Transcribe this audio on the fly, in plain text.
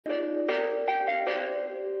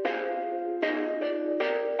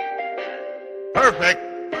Perfect.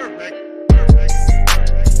 Perfect.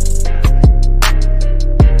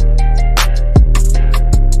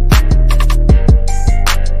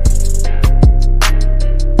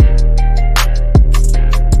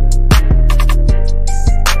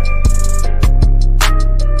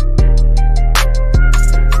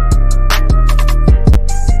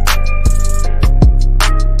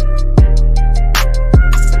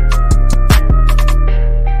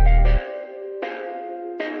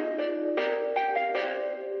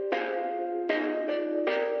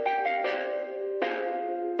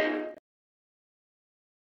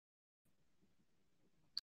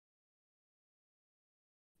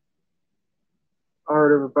 All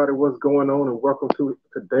right, everybody, what's going on? And welcome to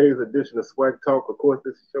today's edition of SWAC Talk. Of course,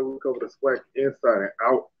 this show we cover the SWAC inside and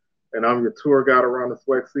out. And I'm your tour guide around the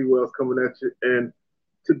SWAC Seawells coming at you. And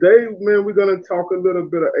today, man, we're going to talk a little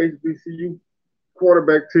bit of HBCU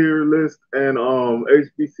quarterback tier list and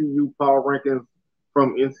HBCU power rankings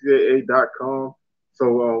from NCAA.com.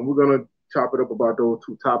 So we're going to chop it up about those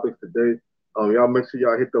two topics today. Y'all make sure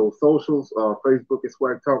y'all hit those socials. Facebook is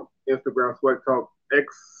SWAC Talk, Instagram SWAC Talk,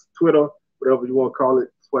 X, Twitter, whatever you want to call it,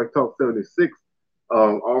 SWAC Talk 76.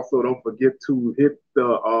 Also, don't forget to hit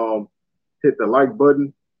the like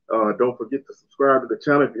button. Don't forget to subscribe to the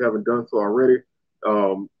channel if you haven't done so already. If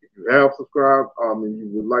you have subscribed and you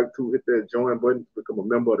would like to hit that join button to become a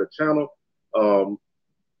member of the channel.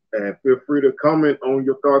 And feel free to comment on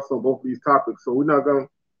your thoughts on both of these topics. So we're not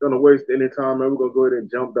gonna waste any time, man. We're gonna go ahead and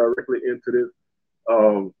jump directly into this.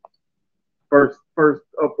 First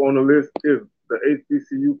up on the list is the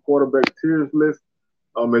HBCU quarterback tiers list.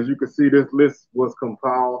 As you can see, this list was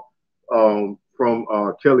compiled from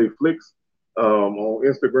Kelly Flicks on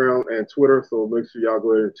Instagram and Twitter. So make sure y'all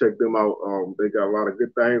go ahead and check them out. They got a lot of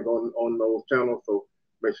good things on those channels. So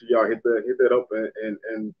make sure y'all hit that up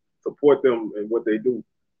and support them and what they do.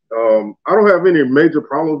 I don't have any major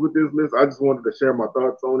problems with this list. I just wanted to share my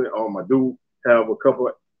thoughts on it. I do have a couple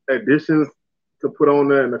of additions to put on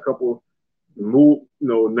there and a couple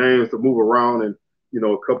names to move around, and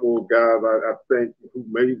a couple of guys I think who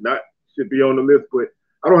may not should be on the list, but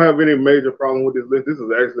I don't have any major problem with this list. This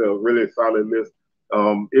is actually a really solid list.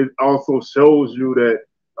 It also shows you that,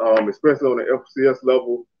 especially on the FCS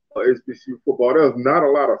level, HBCU football, there's not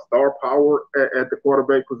a lot of star power at the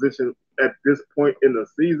quarterback position at this point in the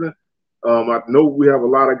season. I know we have a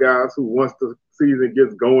lot of guys who, once the season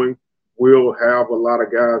gets going, will have a lot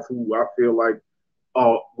of guys who I feel like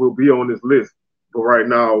will be on this list. But right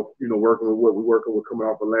now, working with what we're working with coming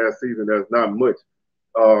off of last season, there's not much.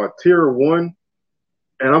 Tier 1,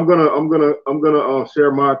 and I'm gonna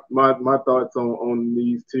share my thoughts on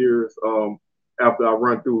these tiers after I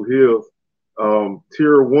run through his.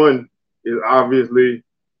 Tier 1 is obviously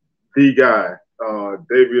the guy,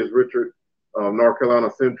 Davius Richard, North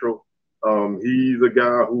Carolina Central. He's a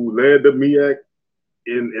guy who led the MEAC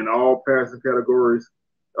in all passing categories.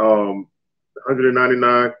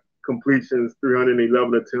 199 completions,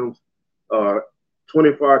 311 attempts,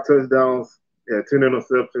 25 touchdowns, and 10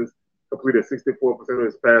 interceptions, completed 64% of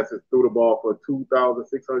his passes, threw the ball for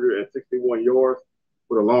 2,661 yards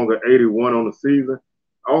with a longer 81 on the season.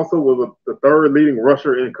 Also was the third leading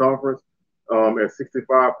rusher in conference at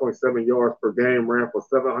 65.7 yards per game, ran for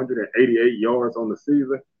 788 yards on the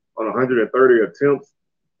season on 130 attempts,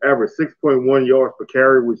 averaged 6.1 yards per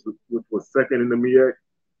carry, which was second in the MEAC,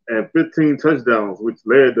 and 15 touchdowns, which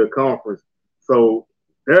led the conference. So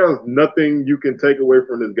there's nothing you can take away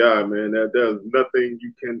from this guy, man. There's nothing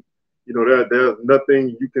you can, there's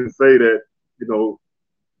nothing you can say that,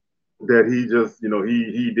 that he just,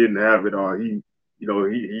 he didn't have it, or he's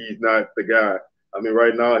not the guy. I mean,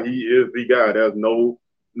 right now he is the guy. There's no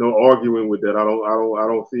arguing with that. I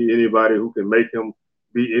don't see anybody who can make him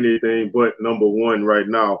be anything but number one right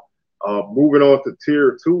now. Moving on to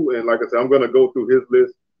tier 2, and like I said, I'm gonna go through his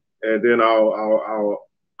list, and then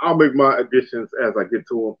I'll make my additions as I get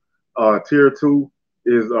to them. Tier 2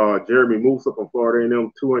 is Jeremy Musa from Florida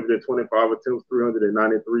A&M, 225 attempts,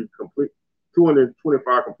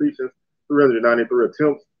 225 completions, 393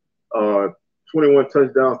 attempts, 21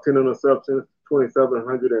 touchdowns, 10 interceptions,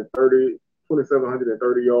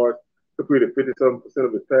 2,730 yards, completed 57%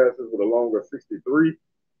 of his passes with a longer 63,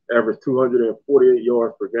 averaged 248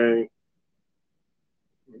 yards per game.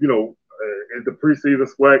 In the preseason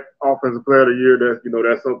SWAC Offensive Player of the Year, that's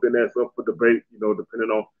something that's up for debate,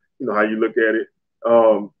 depending on, how you look at it.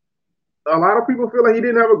 A lot of people feel like he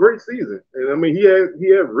didn't have a great season. And I mean, he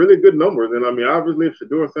had really good numbers. And I mean, obviously, if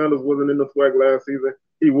Shedeur Sanders wasn't in the SWAC last season,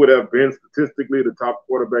 he would have been statistically the top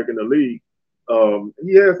quarterback in the league.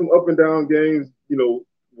 He had some up and down games,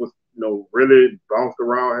 was really bounced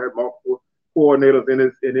around, had multiple coordinators in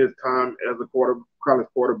his time as a college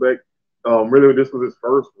quarterback. Really, this was his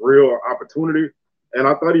first real opportunity, and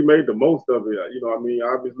I thought he made the most of it. I mean,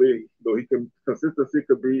 obviously, consistency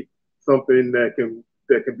could be something that can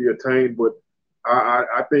be attained, but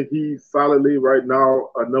I think he's solidly right now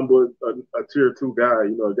a tier two guy.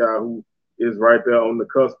 A guy who is right there on the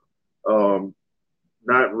cusp.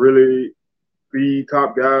 Not really the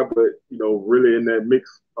top guy, but really in that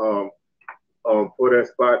mix for that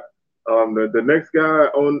spot. The next guy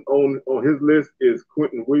on his list is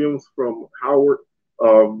Quentin Williams from Howard.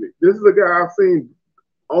 This is a guy I've seen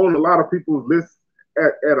on a lot of people's lists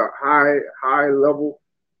at a high level.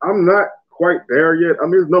 I'm not quite there yet. I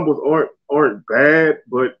mean, his numbers aren't bad,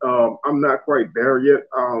 but I'm not quite there yet.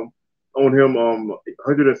 On him,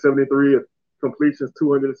 173 completions,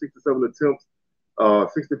 267 attempts,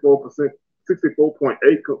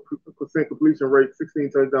 64.8% completion rate,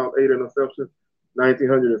 16 touchdowns, 8 interceptions,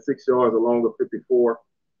 1,906 yards along with 54,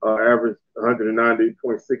 average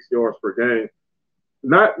 190.6 yards per game.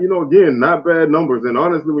 Not, again, not bad numbers. And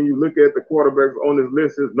honestly, when you look at the quarterbacks on this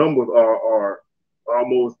list, his numbers are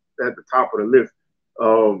almost at the top of the list.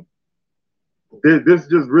 This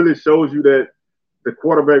just really shows you that the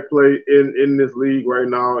quarterback play in this league right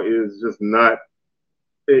now is just not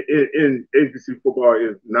in HBCU football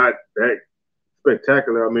is not that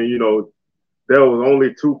spectacular. I mean, there was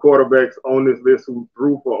only 2 quarterbacks on this list who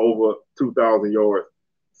threw for over 2,000 yards.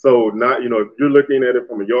 So not, if you're looking at it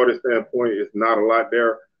from a yardage standpoint, it's not a lot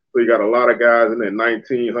there. So you got a lot of guys in that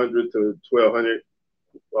 1,900 to 1,200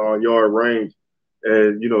 yard range,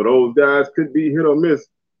 and those guys could be hit or miss.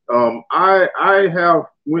 I have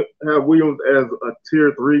Williams as a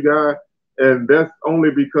tier 3 guy, and that's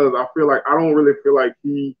only because I don't really feel like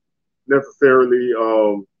he necessarily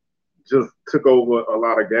just took over a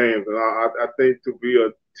lot of games. And I think to be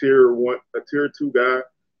a tier 2 guy,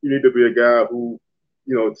 you need to be a guy who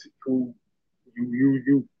who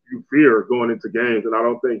you fear going into games. And I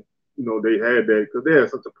don't think they had that because they had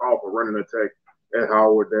such a powerful running attack at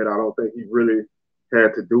Howard that I don't think he really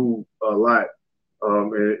had to do a lot.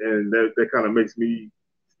 And that kind of makes me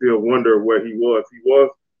still wonder where he was. He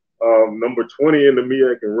was number 20 in the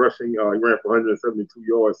MEAC in rushing. He ran for 172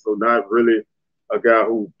 yards, so not really a guy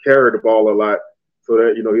who carried the ball a lot. So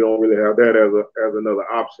that he don't really have that as another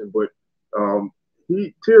option. But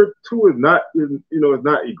tier 2 is not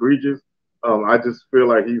egregious. I just feel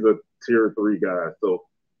like he's a tier 3 guy. So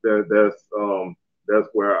that's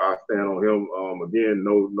where I stand on him. Again,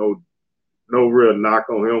 no real knock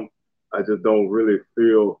on him. I just don't really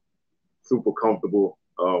feel super comfortable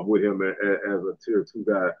with him as a tier 2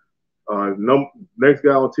 guy. Next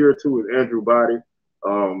guy on tier 2 is Andrew Body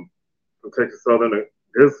from Texas Southern.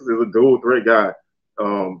 This is a dual threat guy.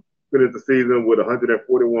 Finished the season with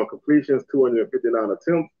 141 completions, 259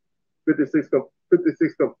 attempts,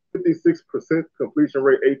 56% completion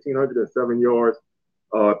rate, 1,807 yards,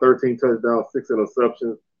 13 touchdowns, 6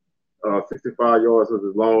 interceptions, 65 yards was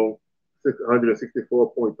his long,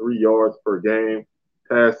 164.3 yards per game.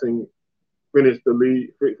 Passing, finished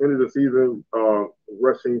the season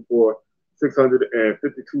rushing for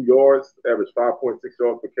 652 yards, averaged 5.6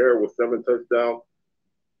 yards per carry with 7 touchdowns.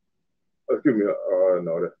 Excuse me,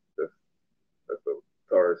 no,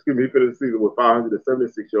 sorry. Excuse me, he finished the season with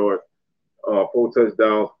 576 yards, 4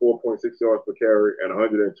 touchdowns, 4.6 yards per carry, and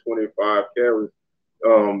 125 carries.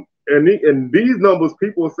 And these numbers,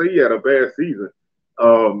 people say he had a bad season.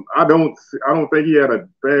 I don't think he had a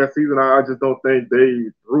bad season. I just don't think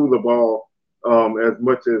they threw the ball as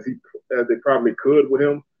much as they probably could with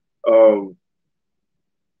him.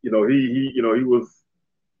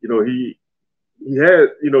 He had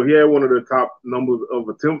one of the top numbers of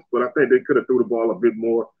attempts, but I think they could have threw the ball a bit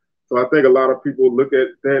more. So I think a lot of people look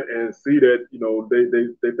at that and see that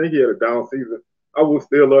they think he had a down season. I would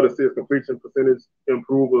still love to see his completion percentage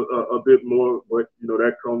improve a bit more, but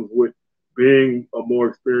that comes with being a more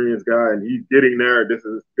experienced guy, and he's getting there. This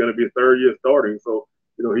is going to be his 3rd year starting, so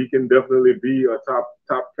he can definitely be a top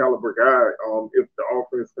caliber guy if the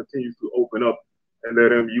offense continues to open up and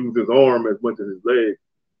let him use his arm as much as his leg.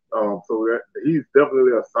 So he's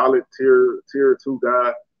definitely a solid tier 2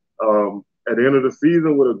 guy. At the end of the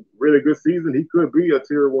season, with a really good season, he could be a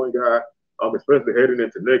tier 1 guy, especially heading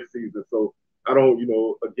into next season. So I don't,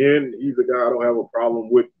 again, he's a guy I don't have a problem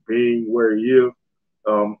with being where he is.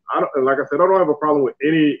 Like I said, I don't have a problem with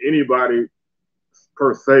anybody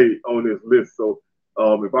per se on this list. So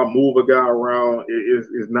if I move a guy around,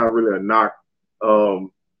 it's not really a knock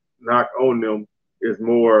on them. It's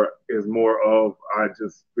more of I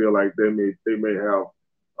just feel like they may have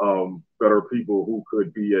better people who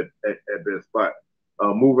could be at that spot.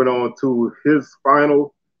 Moving on to his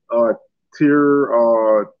final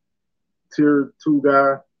tier 2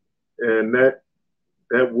 guy, and that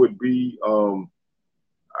would be all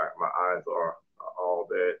right, my eyes are all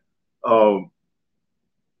that.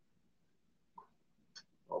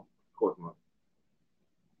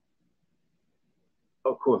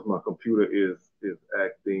 Of course my computer is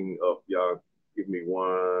acting up. Y'all give me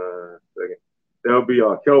 1 second. That'll be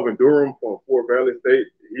Kelvin Durham from Fort Valley State.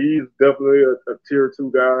 He's definitely a tier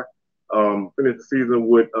 2 guy. Finished the season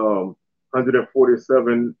with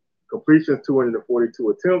 147 completions, 242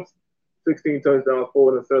 attempts, 16 touchdowns,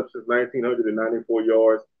 4 interceptions, 1,994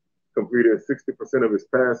 yards, completed 60% of his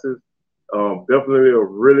passes. Definitely a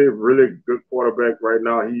really, really good quarterback right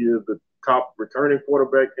now. He is the top returning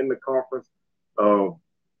quarterback in the conference. All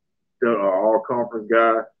conference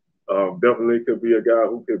guy. Definitely could be a guy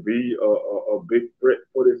who could be a big threat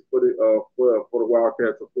for the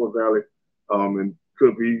Wildcats of Fort Valley, and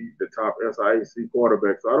could be the top SIAC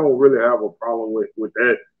quarterback. So I don't really have a problem with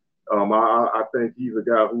that. I think he's a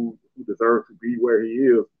guy who deserves to be where he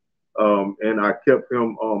is, and I kept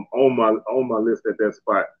him on my list at that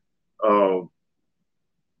spot.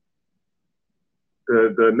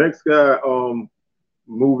 The next guy,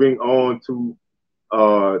 moving on to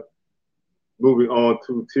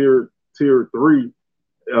tier 3.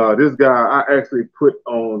 This guy I actually put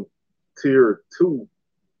on tier 2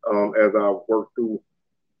 as I work through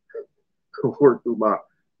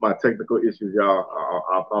my technical issues, y'all.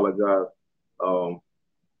 I apologize.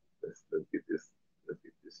 Let's get this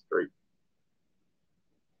straight.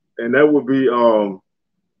 And that would be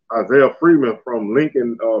Isaiah Freeman from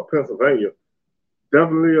Lincoln, Pennsylvania.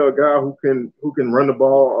 Definitely a guy who can run the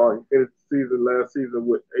ball. He finished last season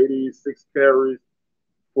with 86 carries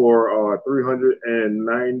for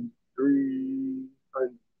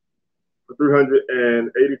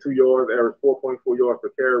 382 yards, average 4.4 yards per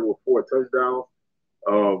carry with 4 touchdowns.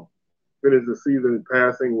 Finished the season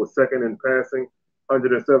passing, was second in passing,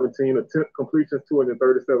 117 completions,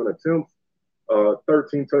 237 attempts,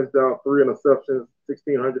 13 touchdowns, 3 interceptions,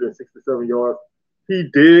 1,667 yards. He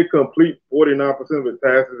did complete 49% of his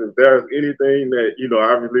passes. If there's anything that,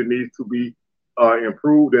 obviously needs to be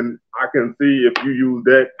improved, and I can see if you use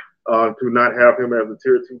that to not have him as a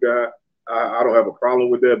tier 2 guy, I don't have a problem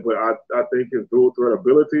with that. But I think his dual threat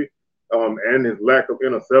ability and his lack of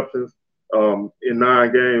interceptions in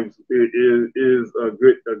 9 games is a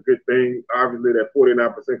good thing. Obviously, that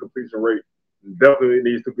 49% completion rate definitely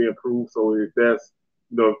needs to be improved. So if that's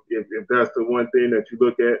if that's the one thing that you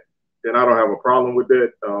look at, then I don't have a problem with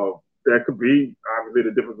that. That could be obviously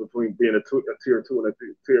the difference between being a tier 2 and a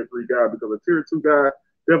tier 3 guy, because a tier 2 guy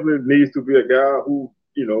definitely needs to be a guy who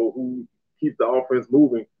keeps the offense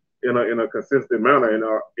moving in a consistent manner. And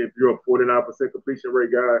if you're a 49% completion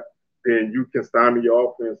rate guy, then you can stymie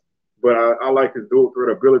your offense. But I like his dual threat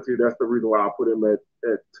ability. That's the reason why I put him at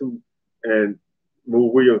 2 and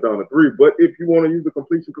move Williams down to 3. But if you want to use the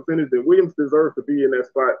completion percentage, then Williams deserves to be in that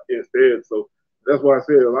spot instead. So that's why I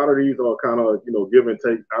said a lot of these are kind of give and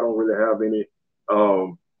take. I don't really have any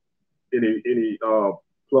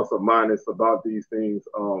plus or minus about these things,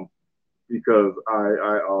 because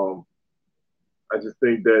I just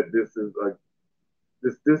think that this is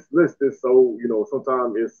this list is so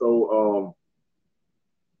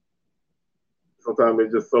sometimes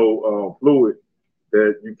it's just so fluid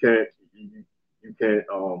that you can't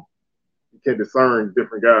discern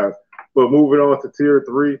different guys. But moving on to tier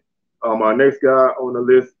 3, my next guy on the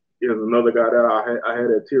list is another guy that I had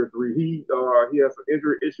at tier 3. He had some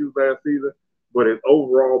injury issues last season, but his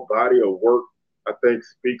overall body of work, I think,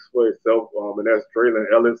 speaks for itself. And that's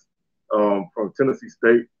Traylon Ellis from Tennessee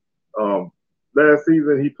State. Last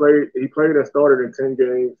season, he played and started in 10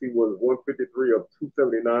 games. He was 153 of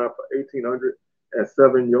 279 for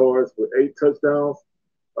 1,807 yards with 8 touchdowns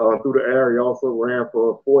through the air. He also ran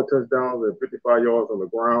for 4 touchdowns and 55 yards on the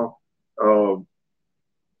ground.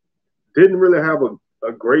 Didn't really have a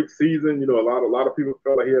great season. A lot of people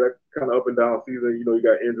felt like he had a kind of up and down season. He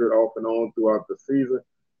got injured off and on throughout the season.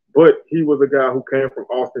 But he was a guy who came from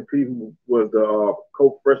Austin Peay, who was the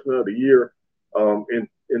co-freshman of the year in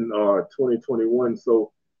 2021.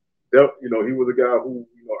 So that, he was a guy who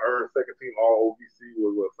earned second team All OVC,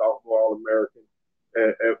 was a sophomore All American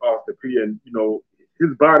at Austin Peay, and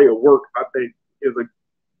his body of work, I think he's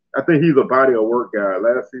a body of work guy.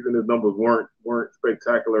 Last season his numbers weren't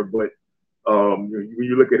spectacular, but when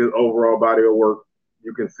you look at his overall body of work,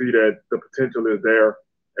 you can see that the potential is there.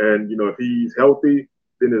 And if he's healthy,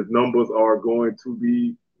 then his numbers are going to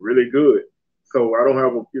be really good. So I don't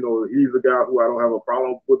have he's a guy who I don't have a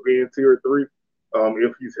problem with being tier 3.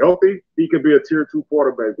 If he's healthy, he could be a tier 2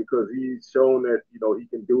 quarterback because he's shown that he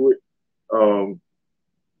can do it.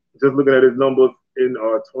 just looking at his numbers in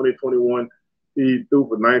 2021, he threw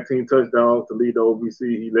for 19 touchdowns to lead the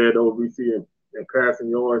OVC. He led the OVC in passing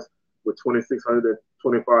yards with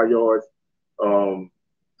 2,625 yards,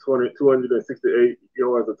 268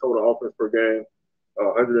 yards of total offense per game,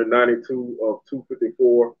 192 of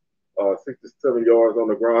 254, 67 yards on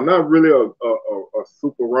the ground. Not really a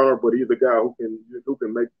super runner, but he's a guy who can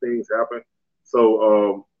make things happen.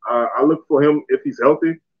 So I look for him, if he's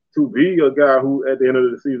healthy, to be a guy who at the end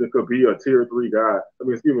of the season could be a tier 3 guy. A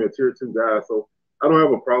tier 2 guy. So I don't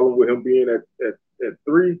have a problem with him being at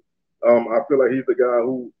 3. I feel like he's the guy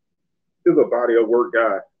who is a body of work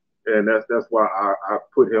guy, and that's why I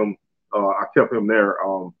put him. I kept him there.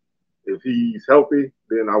 If he's healthy,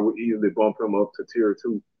 then I would easily bump him up to tier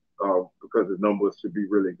 2 because his numbers should be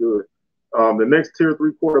really good. The next tier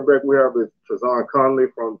 3 quarterback we have is Trezon Conley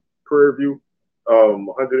from Prairie View.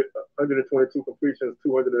 122 completions,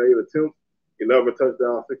 208 attempts, 11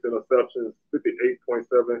 touchdowns, 6 interceptions,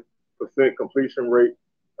 58.7% completion rate.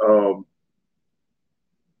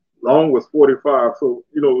 Long was 45. So,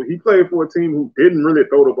 he played for a team who didn't really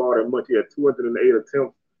throw the ball that much. He had 208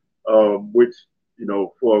 attempts, which,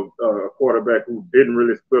 for a quarterback who didn't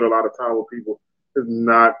really split a lot of time with people is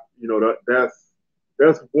not,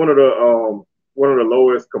 that's one of the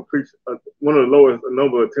lowest completion, one of the lowest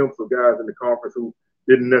number of attempts of guys in the conference who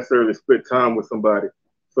didn't necessarily split time with somebody.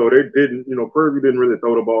 So they didn't, Prairie View didn't really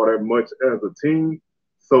throw the ball that much as a team.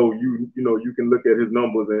 So you can look at his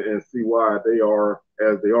numbers and see why they are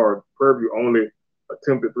as they are. Prairie View only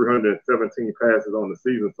attempted 317 passes on the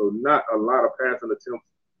season, so not a lot of passing attempts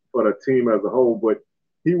for the team as a whole. But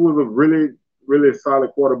he was a really, really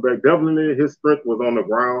solid quarterback. Definitely his strength was on the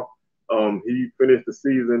ground. He finished the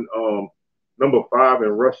season number 5 in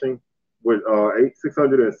rushing with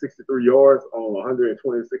 663 yards on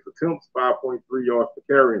 126 attempts, 5.3 yards per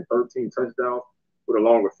carry, and 13 touchdowns with a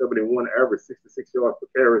long of 71 average, 66 yards per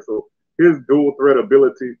carry. So his dual threat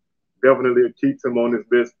ability definitely keeps him on this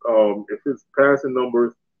list. If his passing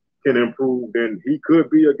numbers can improve, then he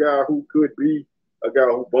could be a guy who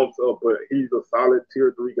bumps up, but he's a solid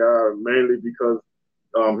tier 3 guy, mainly because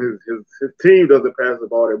his team doesn't pass the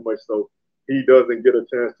ball that much, so he doesn't get a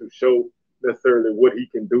chance to show necessarily what he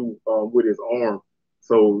can do with his arm.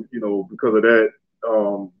 So, because of that,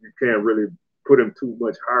 you can't really put him too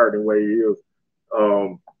much higher than where he is.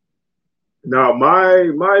 Now,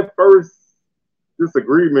 my first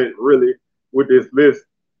disagreement really with this list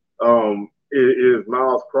is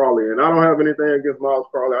Miles Crawley. And I don't have anything against Miles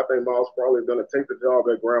Crawley. I think Miles Crawley is going to take the job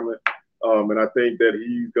at Grambling. And I think that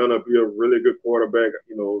he's going to be a really good quarterback.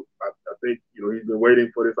 I think, he's been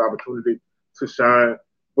waiting for this opportunity to shine.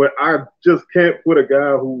 But I just can't put a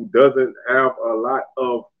guy who doesn't have a lot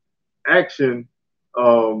of action.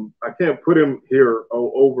 I can't put him here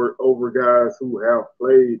over guys who have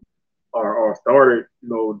played or started,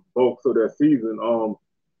 bulks of their season.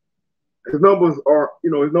 His numbers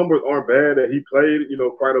aren't bad. That he played,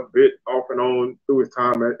 quite a bit off and on through his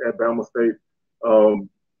time at Bama State,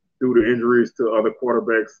 due to injuries to other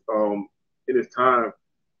quarterbacks in his time.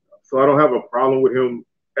 So I don't have a problem with him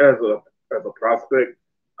as a prospect.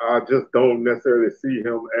 I just don't necessarily see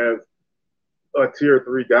him as a tier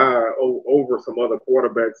 3 guy over some other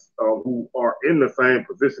quarterbacks who are in the same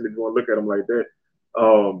position if you want to look at him like that.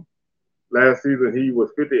 Last season, he was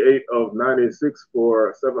 58 of 96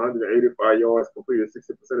 for 785 yards, completed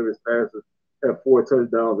 60% of his passes, had 4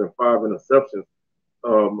 touchdowns and 5 interceptions.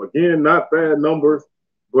 Again, not bad numbers,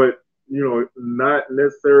 but not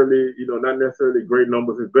necessarily great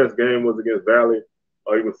numbers. His best game was against Valley.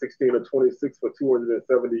 He was 16 of 26 for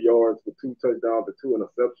 270 yards with 2 touchdowns and 2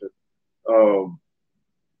 interceptions.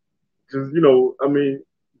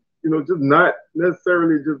 Just not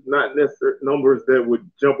necessarily numbers that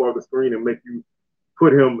would jump off the screen and make you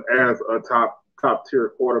put him as a top tier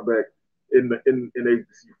quarterback in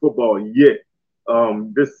HBCU football yet.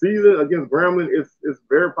 This season against Grambling, it's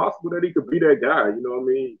very possible that he could be that guy. I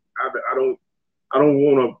don't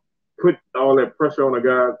want to put all that pressure on a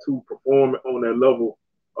guy to perform on that level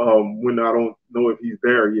when I don't know if he's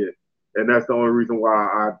there yet. And that's the only reason why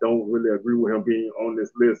I don't really agree with him being on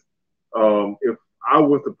this list. If I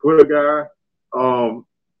was to put a guy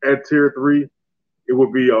at tier 3, it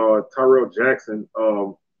would be Tyrell Jackson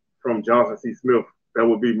from Johnson C. Smith. That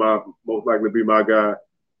would be most likely be my guy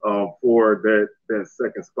for that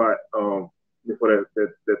second spot, for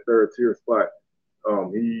that third tier spot.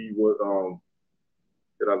 He was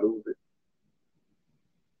did I lose it?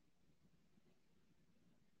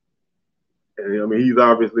 And he's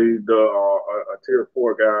obviously a tier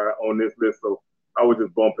 4 guy on this list, so I would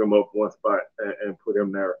just bump him up one spot and put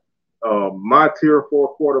him there. My tier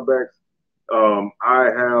 4 quarterbacks, I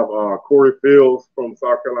have Corey Fields from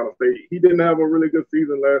South Carolina State. He didn't have a really good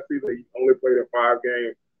season last season. He only played in 5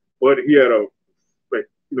 games, but he had a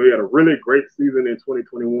really great season in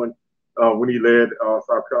 2021 when he led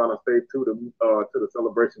South Carolina State to the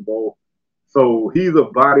Celebration Bowl. So he's a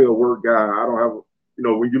body of work guy. I don't have,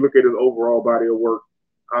 when you look at his overall body of work,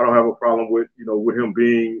 I don't have a problem with him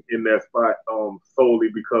being in that spot solely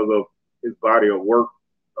because of his body of work.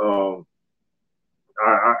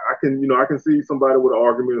 I can see somebody with an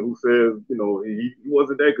argument who says, he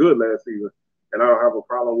wasn't that good last season, and I don't have a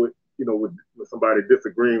problem with somebody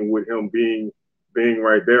disagreeing with him being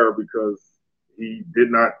right there because he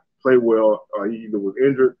did not play well. He either was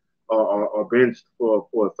injured or benched for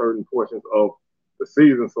certain portions of the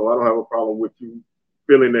season. So I don't have a problem with you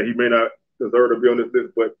feeling that he may not deserve to be on this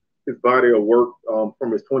list, but his body of work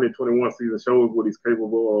from his 2021 season shows what he's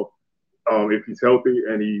capable of if he's healthy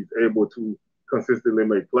and he's able to consistently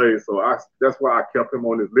make plays. So that's why I kept him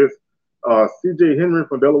on this list. C.J. Henry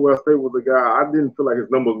from Delaware State was a guy, I didn't feel like his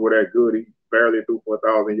numbers were that good. He barely threw for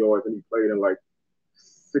 1,000 yards and he played in like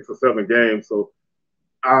 6 or 7 games. So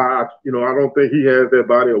I don't think he has that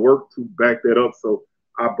body of work to back that up. So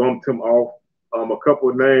I bumped him off. A couple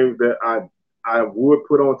of names that I would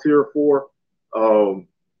put on tier 4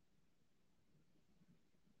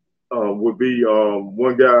 would be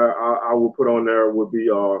one guy I would put on there would be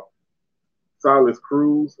Silas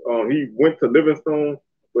Cruz. He went to Livingstone,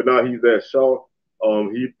 but now he's at Shaw.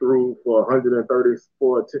 He threw for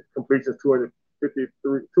 134 completions,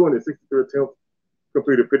 263 attempts,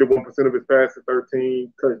 completed 51% of his passes,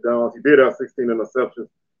 13 touchdowns. He did have 16 interceptions.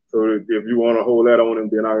 So if you want to hold that on him,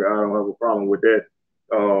 then I don't have a problem with that.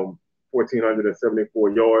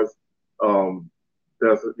 1,474 yards.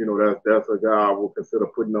 That's a guy I will consider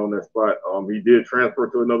putting on that spot. He did transfer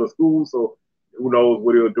to another school, so who knows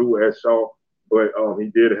what he'll do at Shaw. But he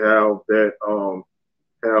did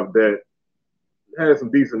had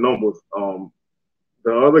some decent numbers.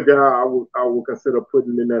 The other guy I would consider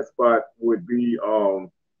putting in that spot would be now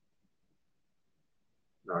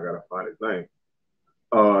I gotta find his name.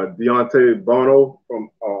 Deontay Bono from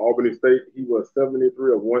Albany State. He was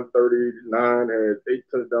 73 of 139, had 8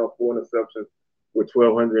 touchdowns, 4 interceptions with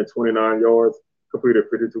 1,229 yards, completed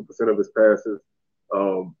 52% of his passes.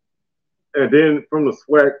 And then from the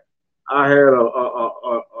SWAC, I had a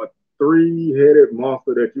 3-headed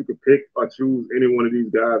monster that you could pick or choose any one of these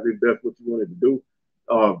guys if that's what you wanted to do.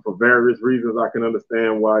 For various reasons, I can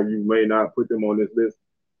understand why you may not put them on this list,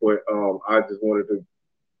 but I just wanted to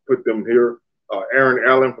put them here. Aaron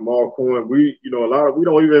Allen from Alcorn. We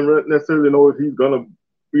don't even necessarily know if he's gonna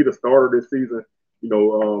be the starter this season. A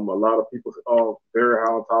lot of people are very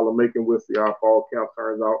high on Tyler Macon. We'll see how fall camp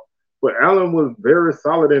turns out. But Allen was very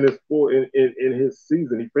solid in his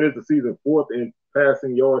season. He finished the season 4th in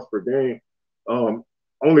passing yards per game.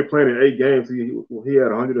 Only playing in 8 games, he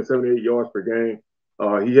had 178 yards per game.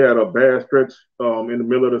 He had a bad stretch in the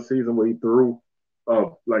middle of the season where he threw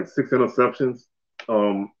like 6 interceptions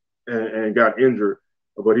and got injured.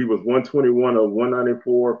 But he was 121 of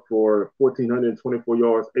 194 for 1,424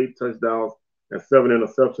 yards, 8 touchdowns, and 7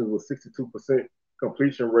 interceptions with 62%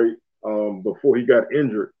 completion rate before he got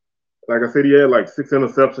injured. Like I said, he had like 6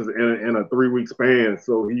 interceptions in a 3-week span.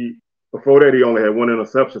 So before that, he only had 1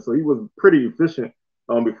 interception. So he was pretty efficient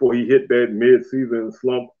before he hit that mid-season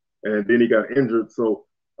slump, and then he got injured. So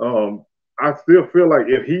I still feel like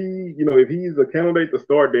if he's a candidate to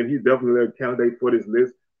start, then he's definitely a candidate for this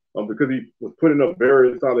list because he was putting up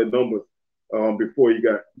very solid numbers before he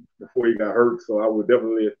got hurt. So I would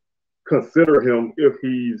definitely consider him if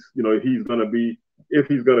he's gonna be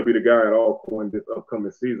the guy at Alcorn this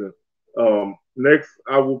upcoming season. Next,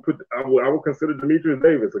 I will consider Demetrius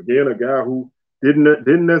Davis, again, a guy who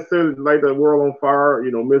didn't necessarily light the world on fire.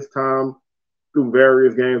 Missed time through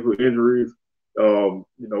various games with injuries.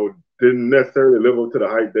 Didn't necessarily live up to the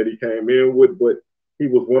hype that he came in with, but he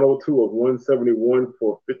was 102 of 171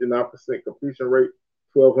 for 59% completion rate,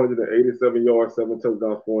 1,287 yards, 7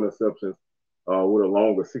 touchdowns, 4 interceptions, with a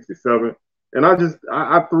long of 67. And I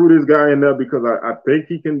threw this guy in there because I think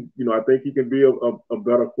he can be a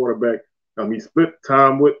better quarterback. He split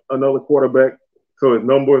time with another quarterback, so his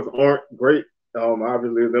numbers aren't great.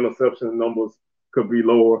 Obviously, his interception numbers could be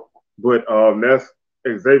lower, but that's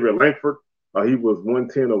Xavier Langford. He was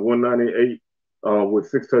 110 of 198 with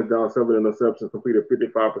 6 touchdowns, 7 interceptions, completed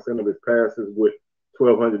 55% of his passes with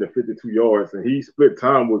 1,252 yards. And he split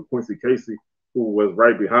time with Quincy Casey, who was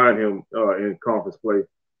right behind him in conference play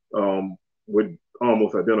with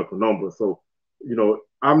almost identical numbers. So,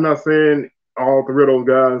 I'm not saying all 3 of those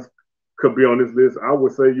guys could be on this list. I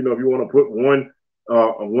would say, if you want to put one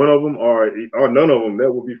One of them or none of them,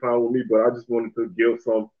 that would be fine with me. But I just wanted to give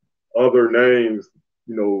some other names,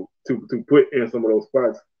 to put in some of those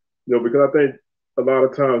spots, because I think a lot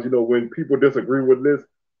of times, when people disagree with this,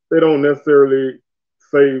 they don't necessarily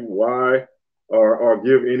say why or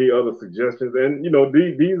give any other suggestions. And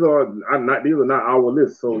these are not our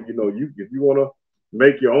lists. So if you want to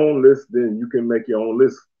make your own list, then you can make your own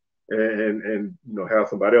list and have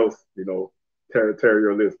somebody else tear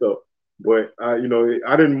your list up. But I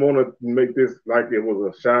didn't want to make this like it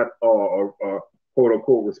was a shot or a quote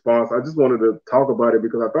unquote response. I just wanted to talk about it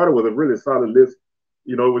because I thought it was a really solid list.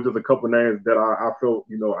 It was just a couple names that I felt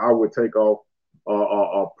I would take off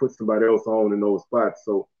or put somebody else on in those spots.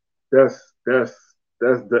 So that's that's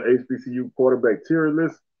the HBCU quarterback tier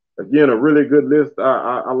list. Again, a really good list.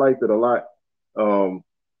 I liked it a lot. Um,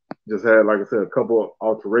 just had, like I said, a couple of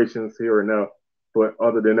alterations here and there, but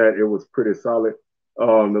other than that, it was pretty solid.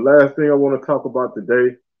 The last thing I want to talk about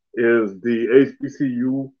today is the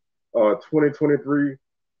HBCU 2023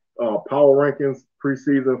 power rankings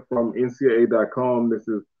preseason from NCAA.com.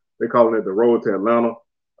 They're calling it the Road to Atlanta.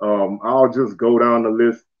 I'll just go down the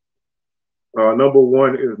list. Number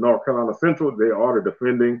one is North Carolina Central. They are the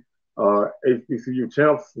defending HBCU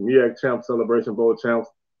champs, MEAC champs, Celebration Bowl champs.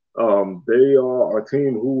 They are a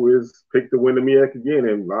team who is picked to win the MEAC again,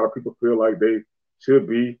 and a lot of people feel like they should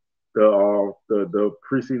be the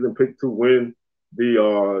preseason pick to win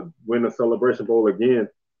the Celebration Bowl again.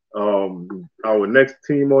 Our next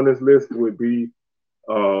team on this list would be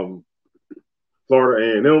um,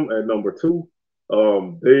 Florida A&M at number two.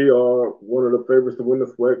 They are one of the favorites to win the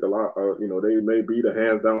SWAC. A lot, they may be the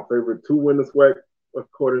hands down favorite to win the SWAC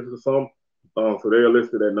according to some. So they are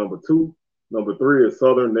listed at number two. Number three is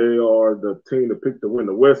Southern. They are the team to pick to win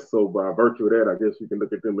the West. So by virtue of that, I guess you can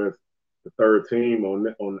look at them as the third team on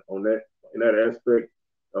that in that aspect.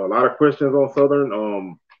 A lot of questions on Southern.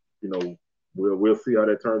 We'll see how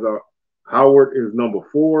that turns out. Howard is number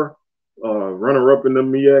four, runner up in the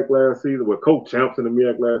MEAC last season, with co-champs in the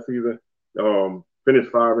MEAC last season.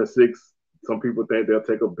 Finished 5-6. Some people think they'll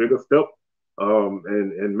take a bigger step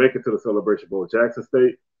and make it to the Celebration Bowl. Jackson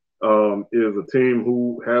State is a team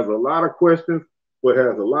who has a lot of questions, but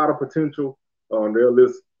has a lot of potential. They're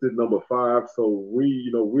listed number 5. So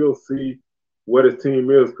we'll see what his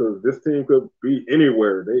team is, because this team could be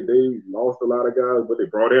anywhere. They lost a lot of guys, but they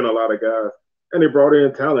brought in a lot of guys, and they brought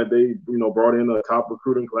in talent. They brought in a top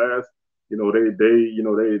recruiting class. They did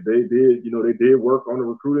work on the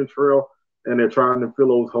recruiting trail, and they're trying to fill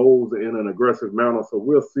those holes in an aggressive manner. So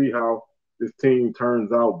we'll see how this team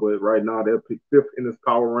turns out. But right now they're picked 5th in this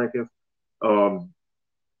power rankings.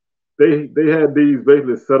 They had these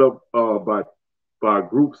basically set up by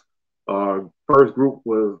groups. First group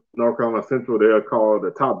was North Carolina Central. They are called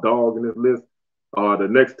the top dog in this list. The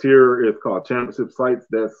next tier is called championship sites.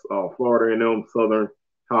 That's Florida A&M, Southern,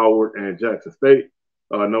 Howard, and Jackson State.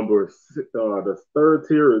 The third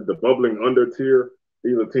tier is the bubbling under tier.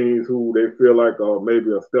 These are teams who they feel like are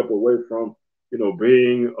maybe a step away from,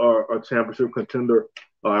 being a championship contender.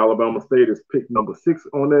 Alabama State is picked number 6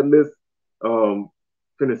 on that list.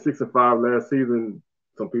 Finished 6-5 last season.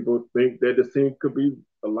 Some people think that this team could be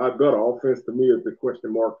a lot better. Offense, to me, is the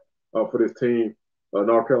question mark for this team.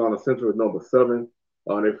 North Carolina Central is number 7.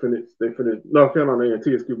 They finished North Carolina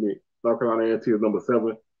A&T, excuse me. North Carolina A&T is number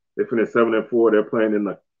 7. They finished 7-4. They're playing in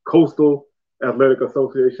the Coastal Athletic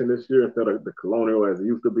Association this year instead of the Colonial as it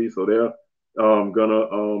used to be. So they're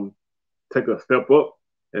gonna take a step up,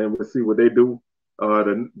 and we'll see what they do.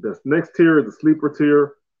 The next tier is the sleeper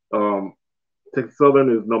tier. Texas Southern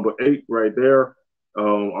is number 8 right there.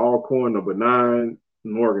 Alcorn number 9.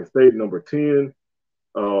 Morgan State number 10.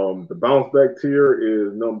 The bounce back tier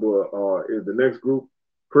is the next group.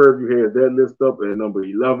 Prairie View has that list up at number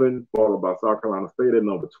 11, followed by South Carolina State at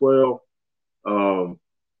number 12.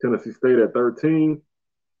 Tennessee State at 13.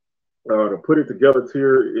 The put it together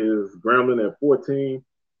tier is Grambling at 14,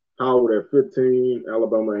 Howard at 15,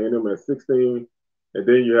 Alabama A&M at 16, and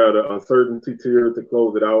then you have the uncertainty tier to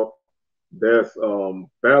close it out. That's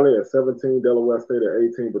Valley at 17, Delaware State at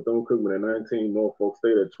 18, Bethune-Cookman at 19, Norfolk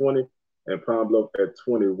State at 20, and Pine Bluff at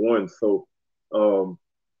 21. So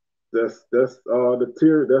that's the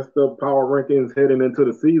tier. That's the power rankings heading into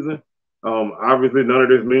the season. Obviously, none of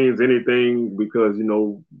this means anything because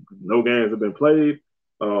no games have been played.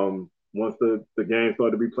 Once the games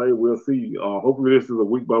start to be played, we'll see. Hopefully, this is a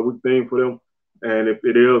week by week thing for them, and if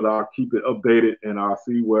it is, I'll keep it updated and I'll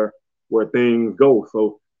see where things go.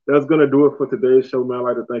 So that's gonna do it for today's show, man. I'd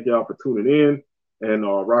like to thank y'all for tuning in and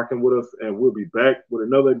rocking with us, and we'll be back with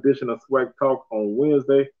another edition of SWAC Talk on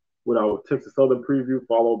Wednesday with our Texas Southern preview,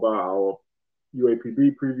 followed by our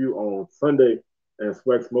UAPB preview on Sunday. and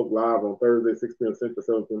Swag Smoke live on Thursday, 6 p.m. Central,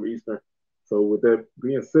 7 p.m. Eastern. So with that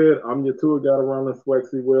being said, I'm your tour guide around the Swag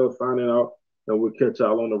Seawell signing out, and we'll catch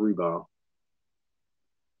y'all on the rebound.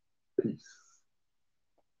 Peace.